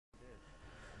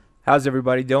How's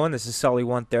everybody doing? This is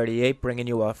Sully138 bringing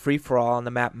you a free-for-all on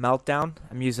the map Meltdown.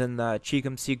 I'm using the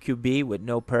Chicom CQB with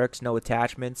no perks, no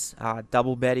attachments,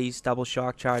 double betties, double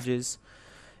shock charges,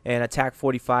 and attack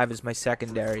 45 is my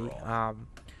secondary.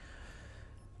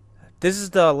 This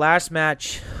is the last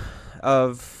match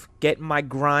of getting my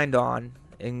grind on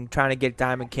and trying to get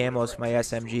diamond camos for my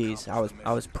SMGs.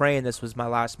 I was praying this was my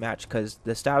last match because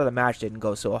the start of the match didn't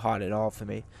go so hot at all for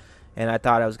me. And I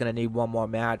thought I was going to need one more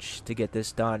match to get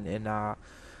this done. And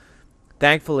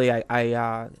thankfully,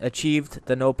 I achieved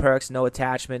the no perks, no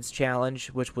attachments challenge,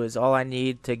 which was all I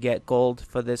need to get gold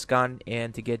for this gun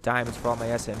and to get diamonds for all my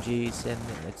SMGs. And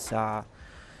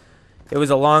it was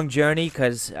a long journey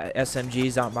because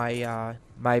SMGs aren't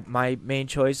my main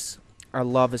choice. I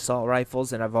love assault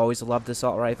rifles, and I've always loved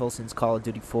assault rifles since Call of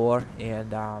Duty 4.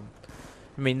 And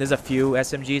I mean, there's a few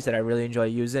SMGs that I really enjoy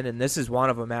using, and this is one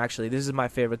of them, actually. This is my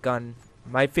favorite gun,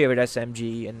 my favorite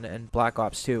SMG in Black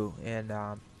Ops 2. And,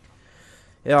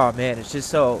 oh, man, it's just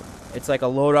so, it's like a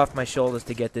load off my shoulders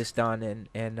to get this done.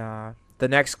 And the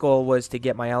next goal was to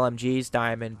get my LMG's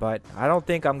diamond, but I don't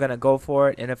think I'm going to go for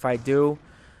it. And if I do,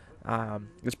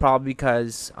 it's probably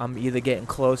because I'm either getting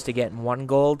close to getting 1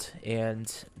 gold,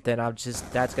 and then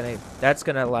that's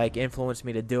gonna like influence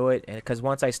me to do it. And because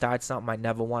once I start something, I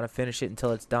never want to finish it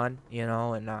until it's done, you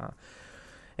know.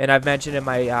 And I've mentioned in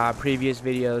my previous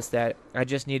videos that I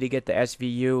just need to get the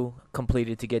SVU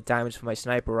completed to get diamonds for my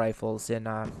sniper rifles. And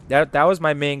that was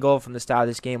my main goal from the start of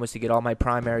this game, was to get all my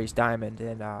primaries diamond.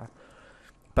 And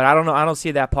but I don't know, I don't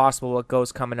see that possible with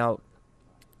Ghost coming out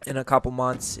in a couple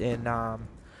months.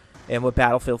 And with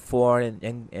Battlefield 4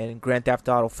 and Grand Theft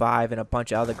Auto 5 and a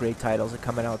bunch of other great titles are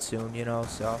coming out soon, you know.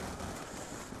 So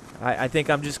I think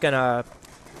I'm just going to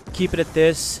keep it at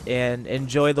this and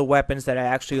enjoy the weapons that I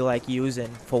actually like using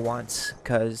for once,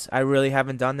 because I really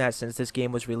haven't done that since this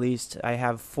game was released. I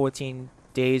have 14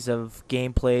 days of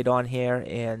game played on here,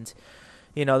 and,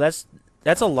 you know, that's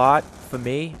a lot for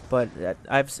me, but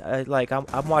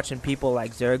I'm watching people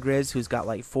like Zergriz, who's got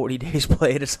like 40 days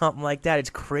played or something like that.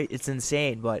 It's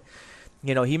insane, but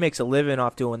you know, he makes a living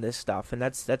off doing this stuff, and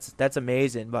that's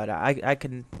amazing. But I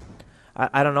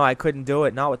don't know, I couldn't do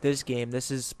it, not with this game. This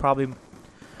is probably,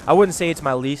 I wouldn't say it's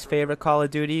my least favorite Call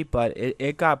of Duty, but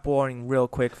it got boring real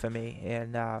quick for me.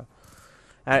 And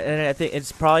I think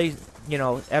it's probably, you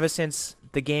know, ever since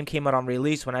the game came out on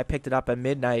release, when I picked it up at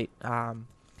midnight,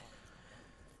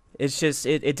 it's just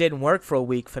it didn't work for a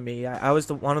week for me. I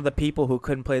was one of the people who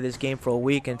couldn't play this game for a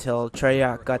week until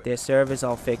Treyarch got their servers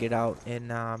all figured out.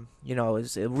 And you know, it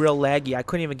was real laggy. I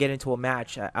couldn't even get into a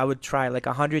match. I would try like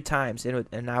 100 times,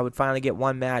 and I would finally get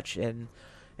one match, and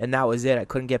that was it. I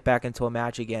couldn't get back into a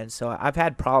match again. So I've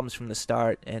had problems from the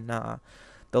start, and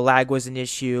the lag was an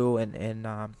issue, and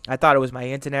I thought it was my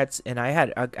internet, and I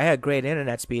had great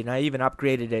internet speed, and I even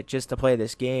upgraded it just to play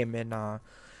this game. And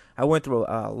I went through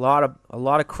a lot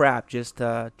of crap just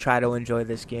to try to enjoy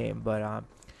this game. But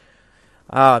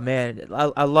oh man,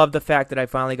 I love the fact that I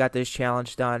finally got this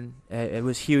challenge done. It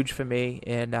was huge for me,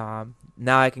 and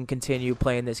now I can continue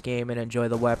playing this game and enjoy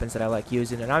the weapons that I like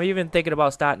using. And I'm even thinking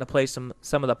about starting to play some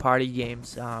of the party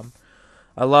games.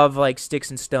 I love like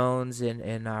Sticks and Stones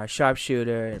and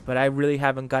Sharpshooter, but I really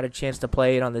haven't got a chance to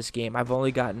play it on this game. I've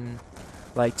only gotten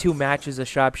like 2 matches of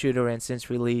Sharpshooter and since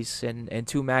release, and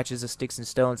 2 matches of Sticks and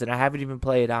Stones, and I haven't even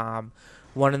played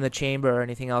one in the chamber or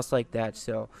anything else like that.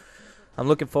 So I'm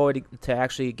looking forward to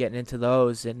actually getting into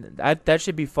those, and that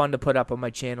should be fun to put up on my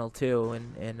channel too.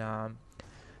 And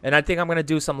I think I'm gonna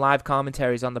do some live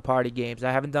commentaries on the party games.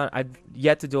 I've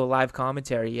yet to do a live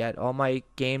commentary yet. All my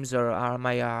games are on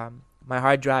my my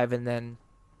hard drive, and then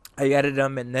I edit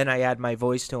them, and then I add my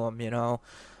voice to them, you know.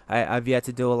 I've yet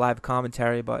to do a live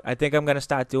commentary, but I think I'm gonna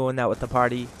start doing that with the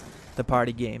party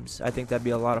games. I think that'd be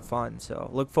a lot of fun. So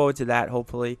look forward to that,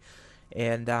 hopefully.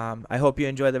 And I hope you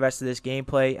enjoy the rest of this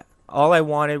gameplay. All I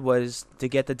wanted was to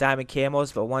get the diamond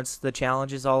camos, but once the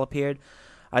challenges all appeared,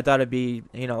 I thought it'd be,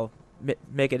 you know,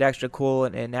 make it extra cool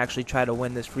and actually try to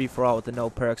win this free for all with the no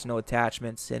perks, no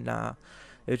attachments, and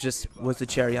it just was the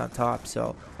cherry on top.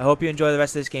 So I hope you enjoy the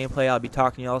rest of this gameplay. I'll be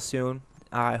talking to you all soon.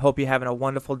 I hope you're having a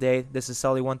wonderful day. This is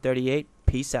Sully138.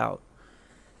 Peace out.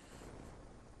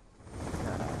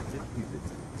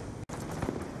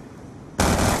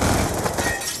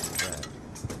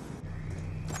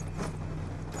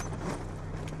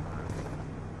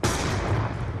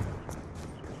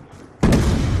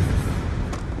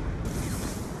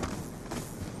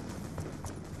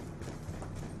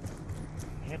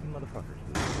 Happy motherfuckers.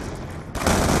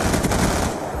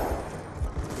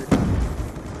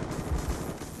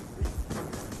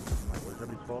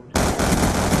 Everybody's fault.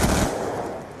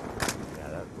 Yeah,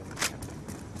 that was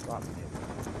stopping it.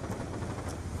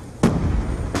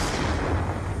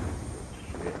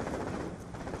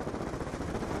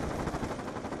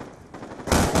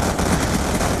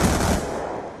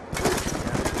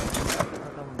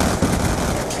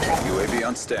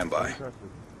 on standby.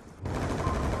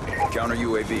 Counter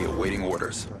UAV awaiting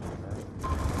orders.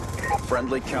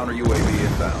 Friendly counter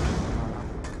UAV inbound.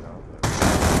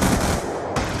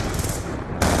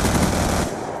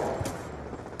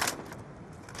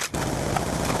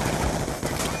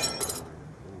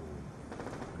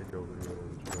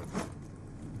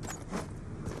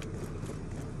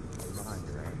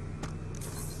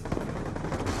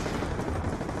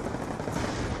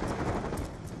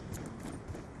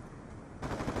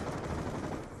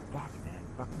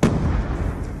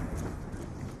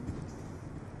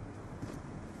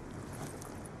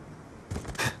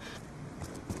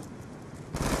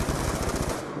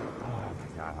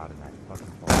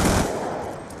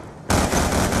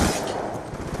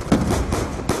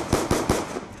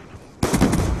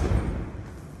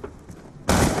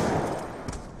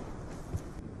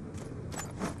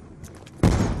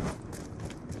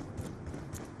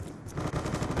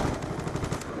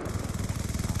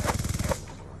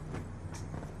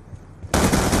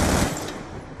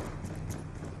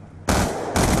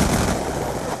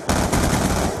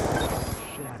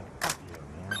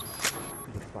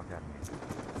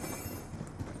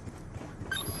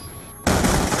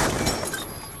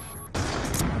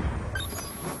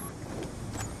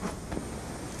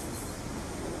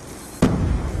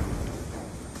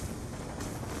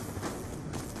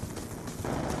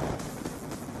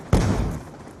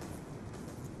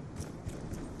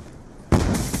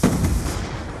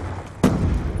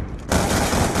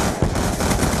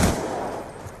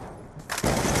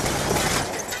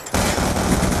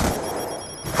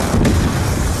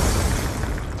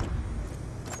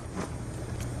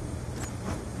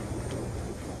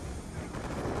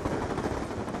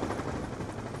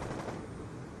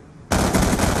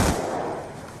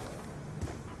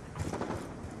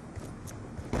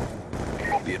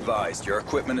 Be advised, your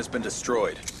equipment has been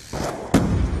destroyed.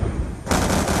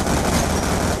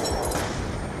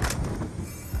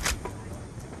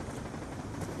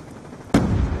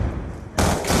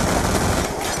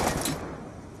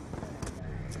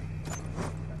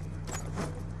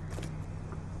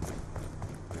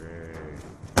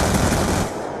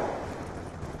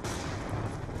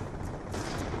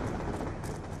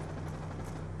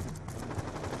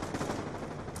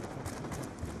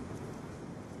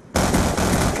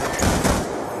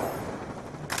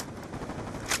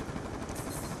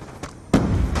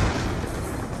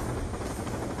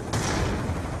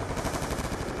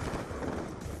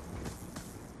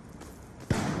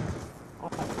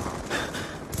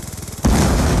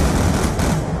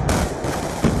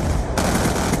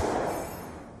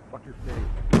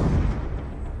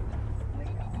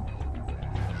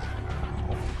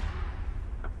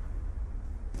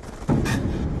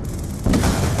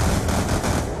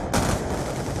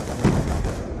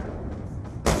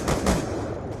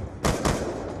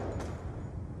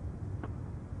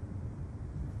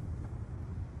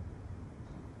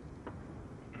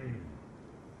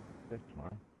 That's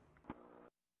tomorrow.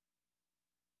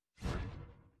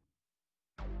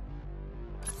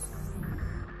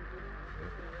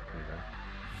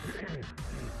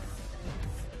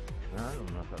 I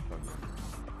don't know if that's fucking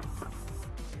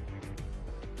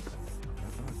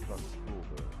cool,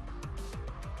 but